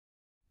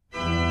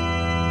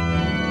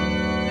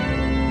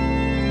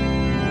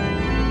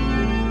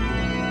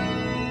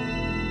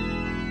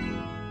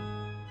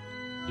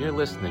You're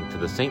listening to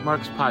the St.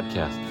 Mark's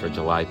Podcast for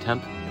July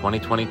 10th,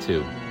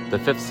 2022, the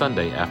fifth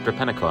Sunday after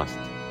Pentecost.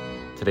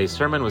 Today's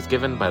sermon was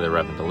given by the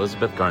Reverend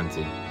Elizabeth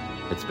Garnsey.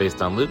 It's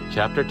based on Luke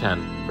chapter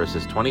 10,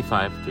 verses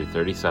 25 through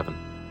 37.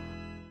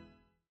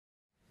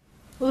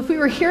 Well, if we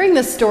were hearing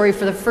this story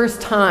for the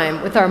first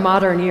time with our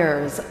modern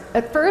ears,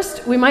 at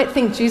first we might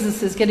think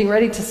Jesus is getting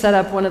ready to set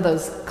up one of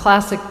those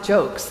classic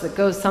jokes that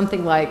goes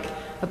something like,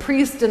 a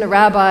priest and a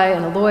rabbi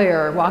and a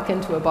lawyer walk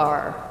into a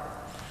bar.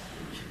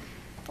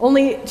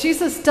 Only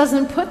Jesus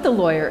doesn't put the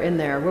lawyer in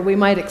there where we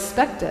might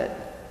expect it.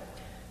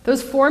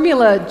 Those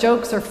formula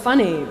jokes are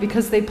funny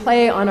because they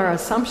play on our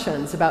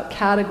assumptions about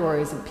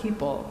categories of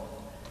people.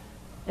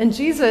 And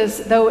Jesus,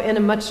 though in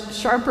a much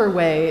sharper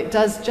way,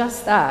 does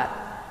just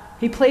that.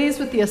 He plays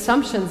with the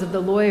assumptions of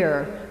the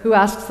lawyer who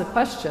asks the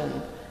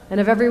question and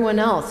of everyone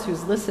else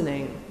who's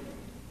listening.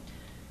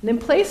 And in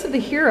place of the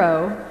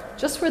hero,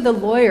 just where the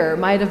lawyer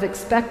might have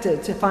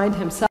expected to find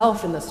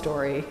himself in the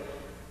story,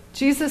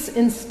 Jesus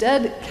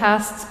instead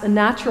casts a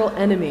natural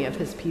enemy of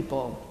his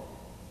people.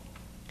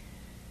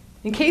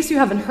 In case you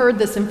haven't heard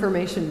this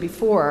information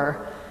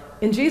before,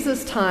 in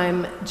Jesus'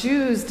 time,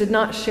 Jews did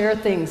not share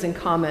things in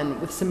common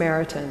with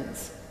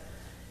Samaritans.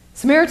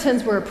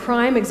 Samaritans were a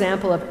prime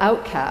example of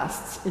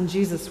outcasts in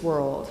Jesus'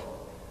 world.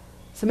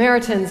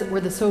 Samaritans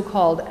were the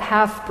so-called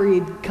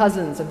half-breed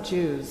cousins of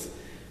Jews.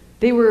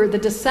 They were the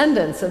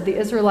descendants of the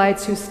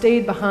Israelites who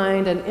stayed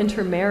behind and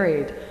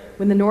intermarried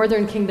when the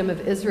northern kingdom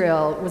of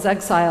Israel was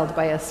exiled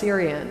by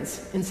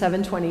Assyrians in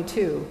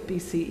 722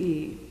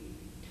 BCE.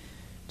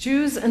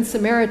 Jews and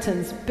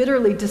Samaritans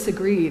bitterly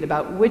disagreed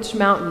about which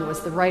mountain was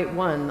the right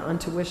one on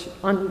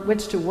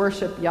which to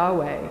worship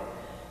Yahweh,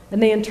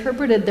 and they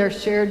interpreted their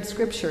shared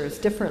scriptures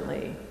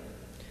differently.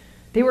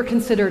 They were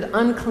considered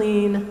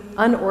unclean,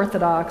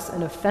 unorthodox,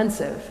 and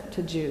offensive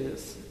to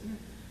Jews.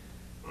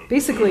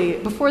 Basically,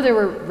 before there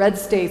were red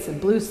states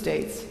and blue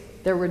states,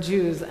 there were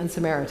Jews and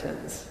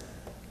Samaritans.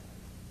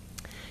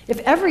 If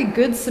every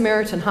Good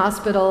Samaritan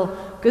hospital,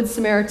 Good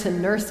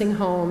Samaritan nursing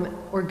home,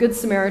 or Good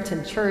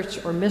Samaritan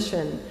church or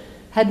mission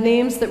had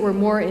names that were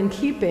more in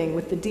keeping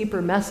with the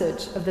deeper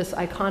message of this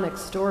iconic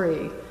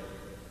story,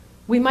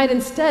 we might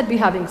instead be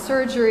having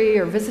surgery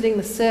or visiting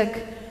the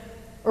sick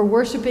or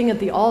worshiping at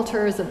the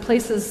altars of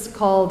places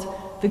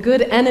called the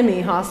Good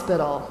Enemy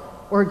Hospital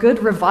or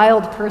Good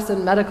Reviled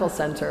Person Medical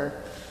Center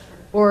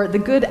or the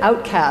Good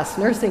Outcast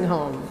Nursing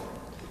Home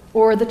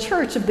or the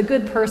Church of the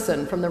Good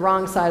Person from the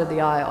wrong side of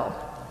the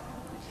aisle.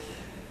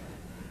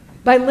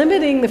 By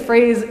limiting the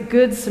phrase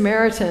Good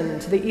Samaritan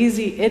to the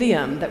easy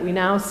idiom that we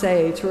now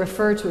say to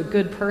refer to a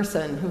good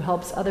person who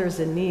helps others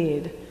in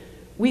need,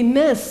 we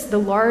miss the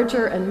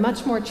larger and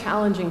much more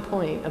challenging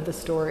point of the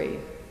story.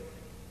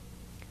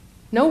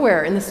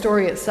 Nowhere in the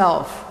story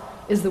itself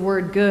is the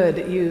word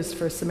good used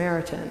for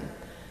Samaritan,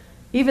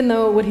 even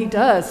though what he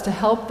does to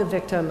help the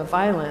victim of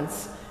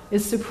violence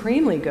is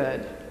supremely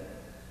good.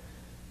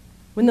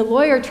 When the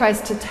lawyer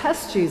tries to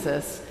test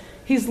Jesus,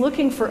 he's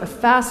looking for a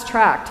fast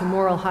track to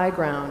moral high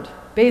ground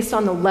based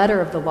on the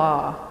letter of the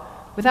law,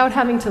 without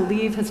having to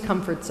leave his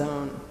comfort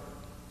zone.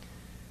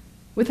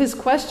 With his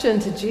question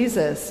to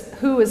Jesus,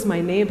 "Who is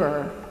my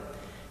neighbor?"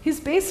 he's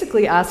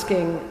basically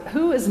asking,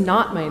 who is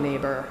not my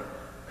neighbor?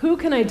 Who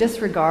can I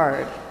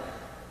disregard?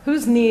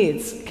 Whose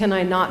needs can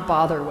I not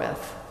bother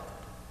with?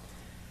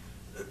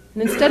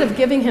 And instead of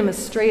giving him a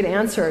straight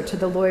answer to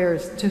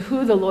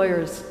who the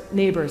lawyer's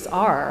neighbors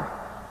are,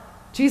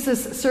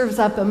 Jesus serves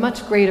up a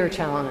much greater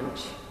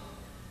challenge.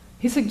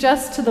 He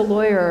suggests to the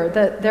lawyer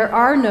that there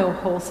are no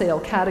wholesale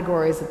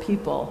categories of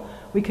people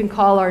we can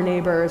call our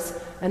neighbors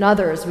and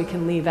others we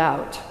can leave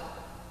out.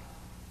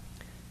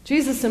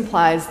 Jesus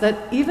implies that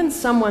even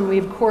someone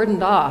we've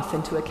cordoned off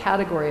into a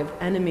category of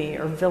enemy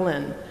or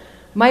villain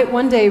might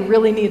one day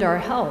really need our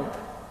help.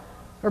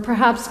 Or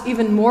perhaps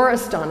even more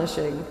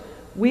astonishing,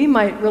 we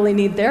might really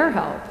need their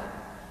help,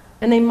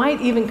 and they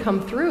might even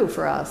come through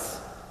for us.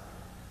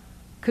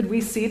 Could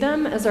we see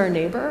them as our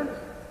neighbor?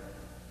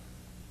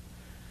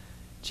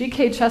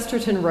 G.K.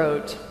 Chesterton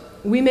wrote,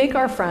 "We make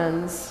our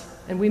friends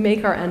and we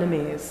make our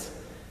enemies,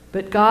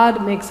 but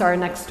God makes our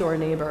next-door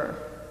neighbor.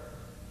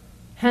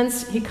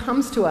 Hence, he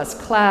comes to us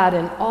clad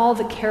in all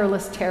the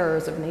careless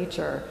terrors of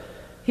nature.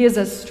 He is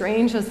as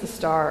strange as the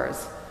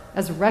stars,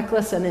 as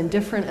reckless and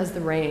indifferent as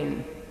the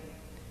rain.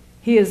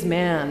 He is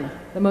man,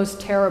 the most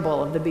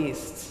terrible of the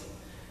beasts.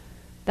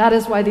 That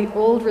is why the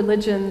old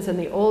religions and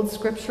the old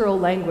scriptural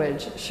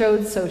language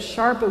showed so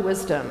sharp a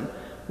wisdom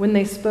when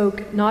they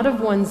spoke not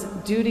of one's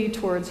duty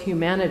towards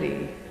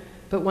humanity,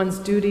 but one's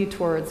duty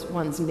towards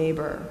one's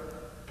neighbor."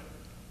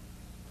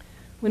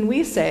 When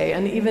we say,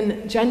 and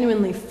even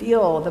genuinely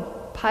feel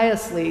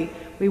piously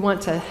we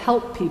want to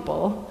help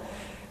people,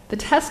 the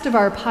test of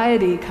our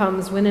piety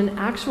comes when an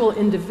actual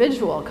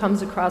individual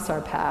comes across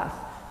our path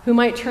who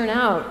might turn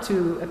out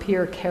to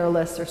appear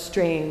careless or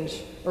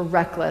strange or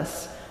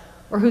reckless,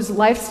 or whose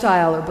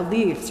lifestyle or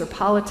beliefs or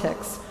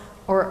politics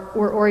or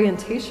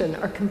orientation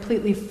are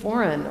completely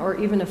foreign or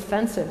even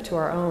offensive to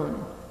our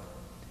own.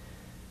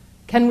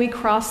 Can we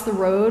cross the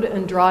road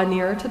and draw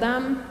near to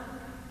them?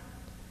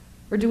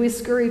 Or do we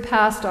scurry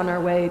past on our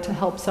way to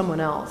help someone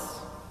else?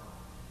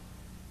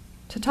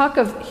 To talk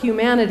of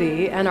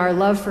humanity and our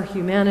love for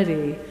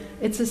humanity,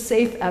 it's a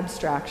safe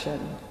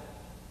abstraction.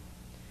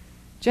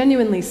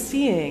 Genuinely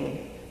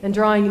seeing and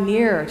drawing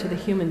near to the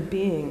human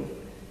being,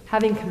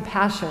 having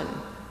compassion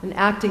and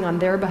acting on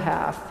their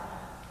behalf,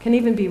 can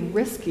even be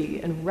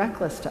risky and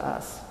reckless to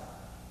us.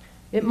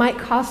 It might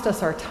cost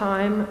us our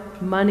time,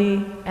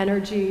 money,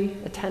 energy,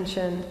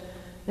 attention,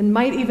 and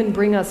might even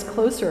bring us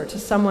closer to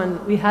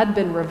someone we had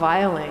been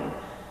reviling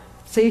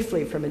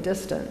safely from a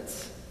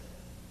distance.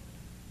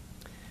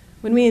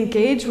 When we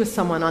engage with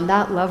someone on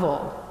that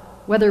level,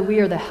 whether we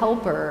are the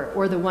helper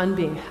or the one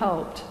being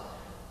helped,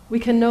 we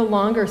can no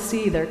longer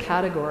see their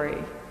category.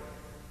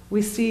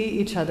 We see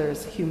each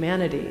other's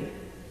humanity.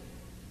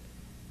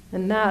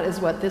 And that is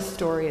what this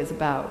story is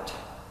about.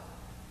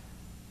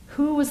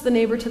 Who was the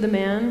neighbor to the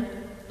man?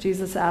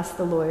 Jesus asked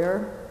the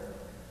lawyer.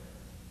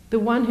 The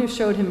one who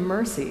showed him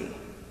mercy.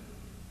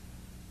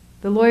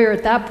 The lawyer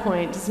at that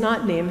point does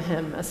not name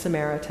him a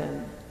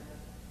Samaritan.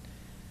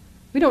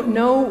 We don't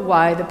know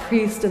why the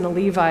priest and the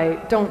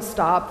Levite don't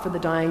stop for the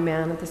dying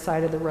man at the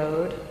side of the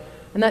road,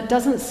 and that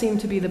doesn't seem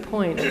to be the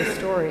point of the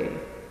story.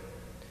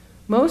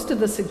 Most of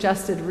the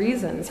suggested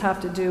reasons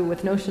have to do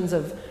with notions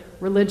of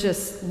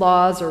religious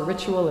laws or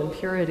ritual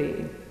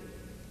impurity.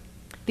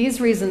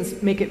 These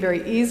reasons make it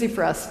very easy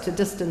for us to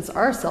distance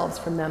ourselves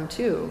from them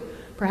too,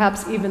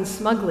 perhaps even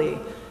smugly,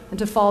 and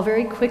to fall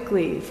very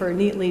quickly for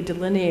neatly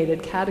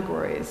delineated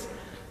categories: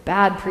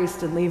 bad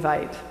priest and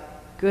Levite,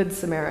 good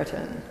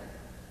Samaritan.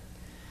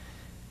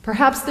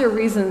 Perhaps their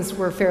reasons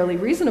were fairly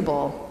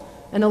reasonable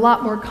and a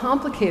lot more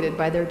complicated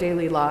by their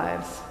daily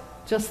lives,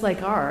 just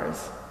like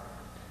ours.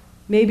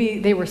 Maybe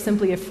they were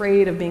simply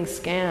afraid of being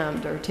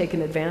scammed or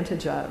taken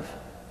advantage of,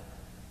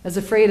 as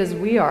afraid as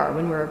we are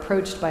when we're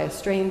approached by a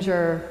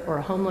stranger or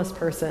a homeless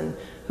person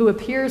who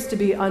appears to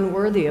be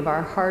unworthy of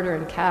our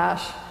hard-earned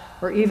cash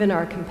or even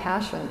our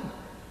compassion.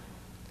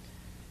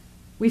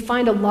 We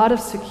find a lot of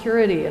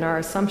security in our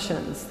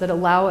assumptions that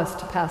allow us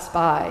to pass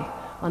by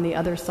on the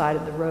other side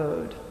of the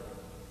road.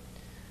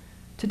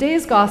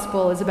 Today's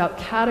gospel is about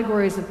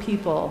categories of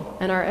people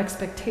and our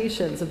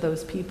expectations of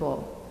those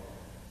people.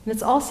 And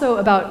it's also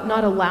about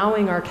not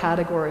allowing our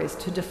categories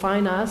to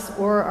define us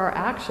or our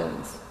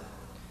actions.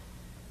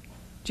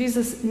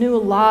 Jesus knew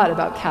a lot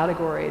about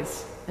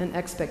categories and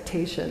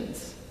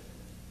expectations.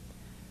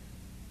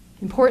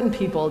 Important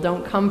people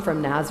don't come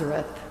from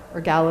Nazareth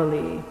or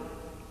Galilee.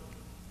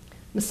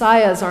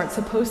 Messiahs aren't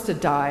supposed to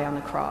die on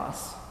the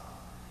cross.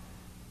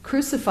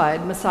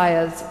 Crucified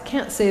messiahs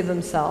can't save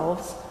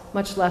themselves,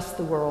 much less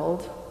the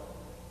world.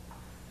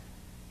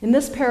 In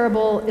this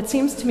parable, it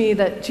seems to me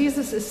that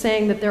Jesus is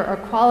saying that there are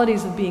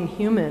qualities of being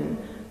human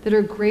that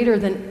are greater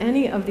than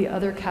any of the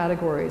other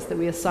categories that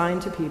we assign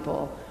to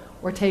people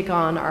or take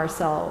on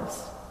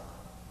ourselves.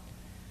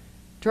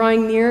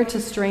 Drawing near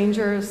to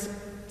strangers,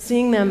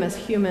 seeing them as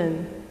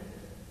human,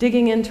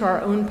 digging into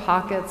our own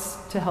pockets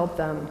to help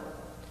them,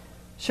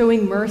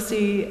 showing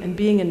mercy and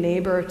being a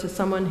neighbor to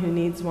someone who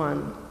needs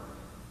one.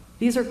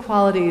 These are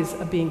qualities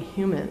of being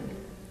human,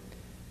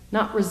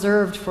 not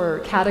reserved for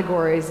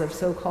categories of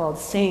so-called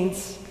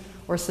saints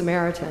or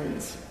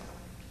Samaritans.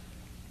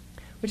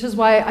 Which is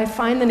why I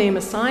find the name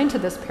assigned to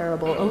this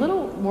parable a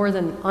little more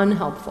than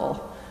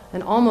unhelpful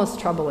and almost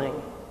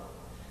troubling.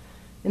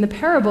 In the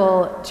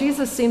parable,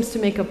 Jesus seems to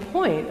make a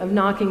point of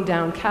knocking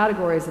down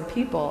categories of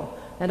people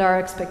and our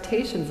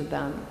expectations of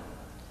them.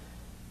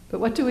 But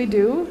what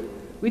do?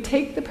 We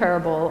take the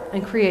parable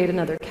and create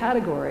another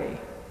category,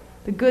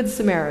 the Good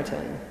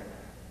Samaritan.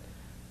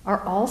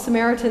 Are all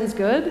Samaritans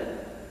good?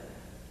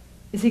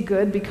 Is he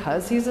good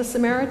because he's a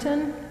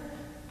Samaritan?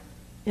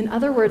 In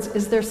other words,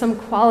 is there some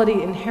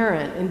quality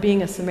inherent in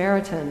being a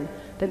Samaritan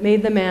that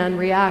made the man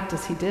react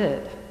as he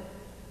did?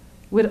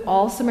 Would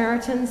all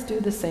Samaritans do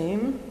the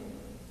same?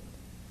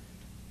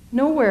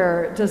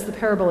 Nowhere does the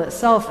parable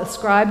itself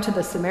ascribe to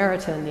the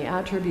Samaritan the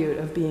attribute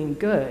of being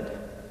good.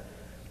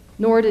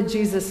 Nor did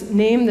Jesus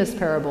name this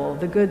parable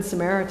the Good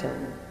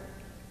Samaritan.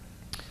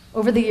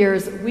 Over the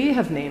years, we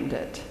have named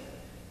it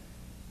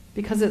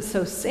because it's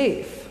so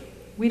safe.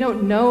 We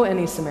don't know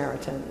any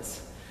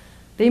Samaritans.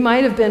 They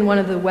might have been one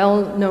of the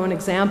well-known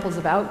examples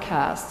of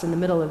outcasts in the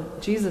middle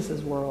of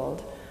Jesus'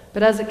 world,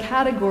 but as a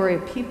category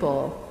of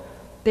people,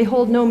 they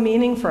hold no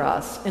meaning for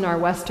us in our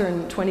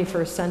Western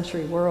 21st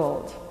century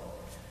world.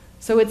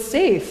 So it's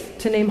safe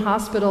to name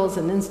hospitals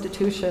and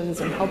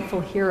institutions and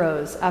helpful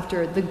heroes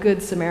after the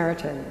Good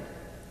Samaritan.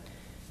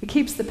 It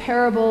keeps the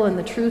parable and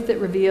the truth it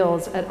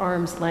reveals at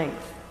arm's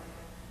length.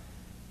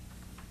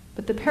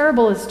 But the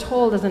parable is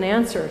told as an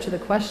answer to the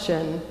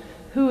question,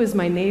 who is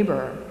my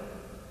neighbor?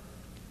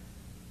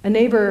 A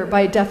neighbor,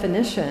 by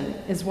definition,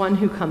 is one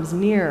who comes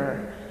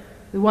near,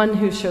 the one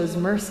who shows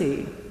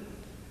mercy.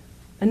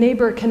 A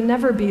neighbor can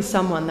never be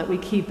someone that we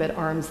keep at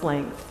arm's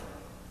length.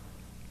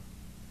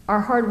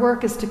 Our hard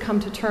work is to come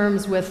to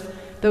terms with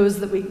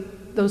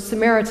those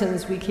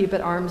Samaritans we keep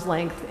at arm's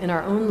length in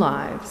our own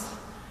lives.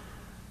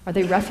 Are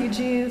they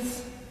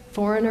refugees,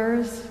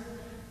 foreigners,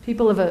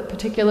 people of a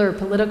particular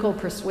political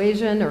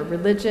persuasion or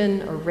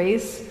religion or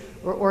race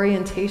or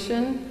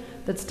orientation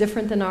that's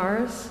different than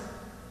ours.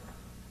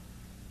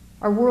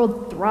 Our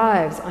world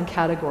thrives on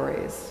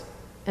categories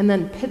and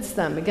then pits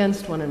them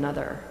against one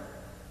another.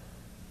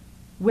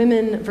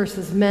 Women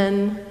versus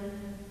men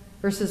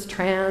versus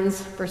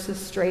trans versus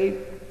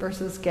straight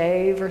versus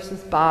gay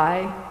versus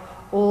bi,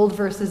 old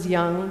versus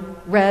young,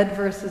 red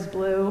versus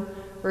blue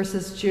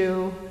versus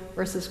Jew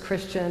versus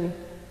Christian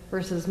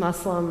versus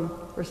Muslim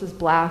versus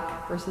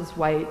black versus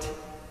white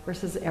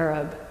versus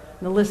Arab.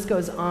 And the list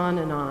goes on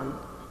and on.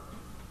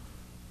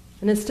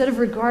 And instead of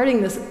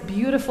regarding this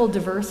beautiful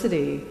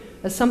diversity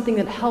as something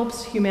that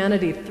helps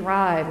humanity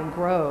thrive and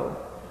grow,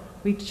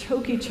 we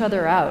choke each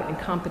other out in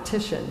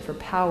competition for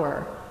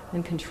power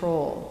and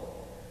control.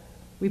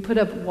 We put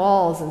up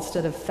walls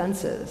instead of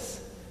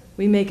fences.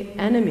 We make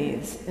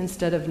enemies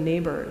instead of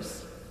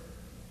neighbors.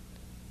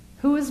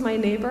 Who is my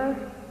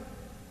neighbor?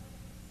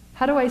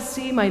 How do I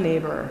see my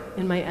neighbor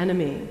in my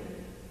enemy?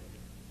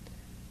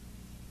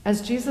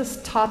 As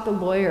Jesus taught the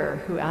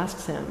lawyer who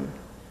asks him,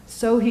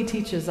 so he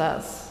teaches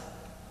us.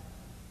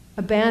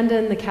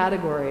 Abandon the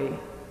category.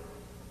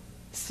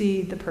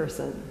 See the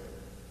person.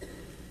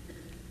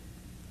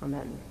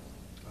 Amen.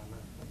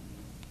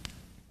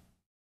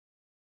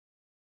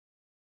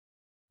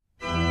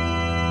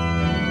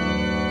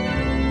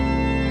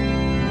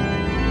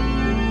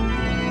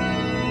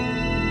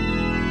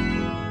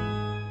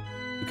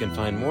 You can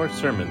find more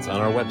sermons on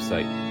our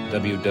website,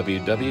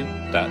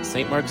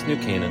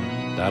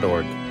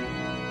 www.stmarksnewcanaan.org.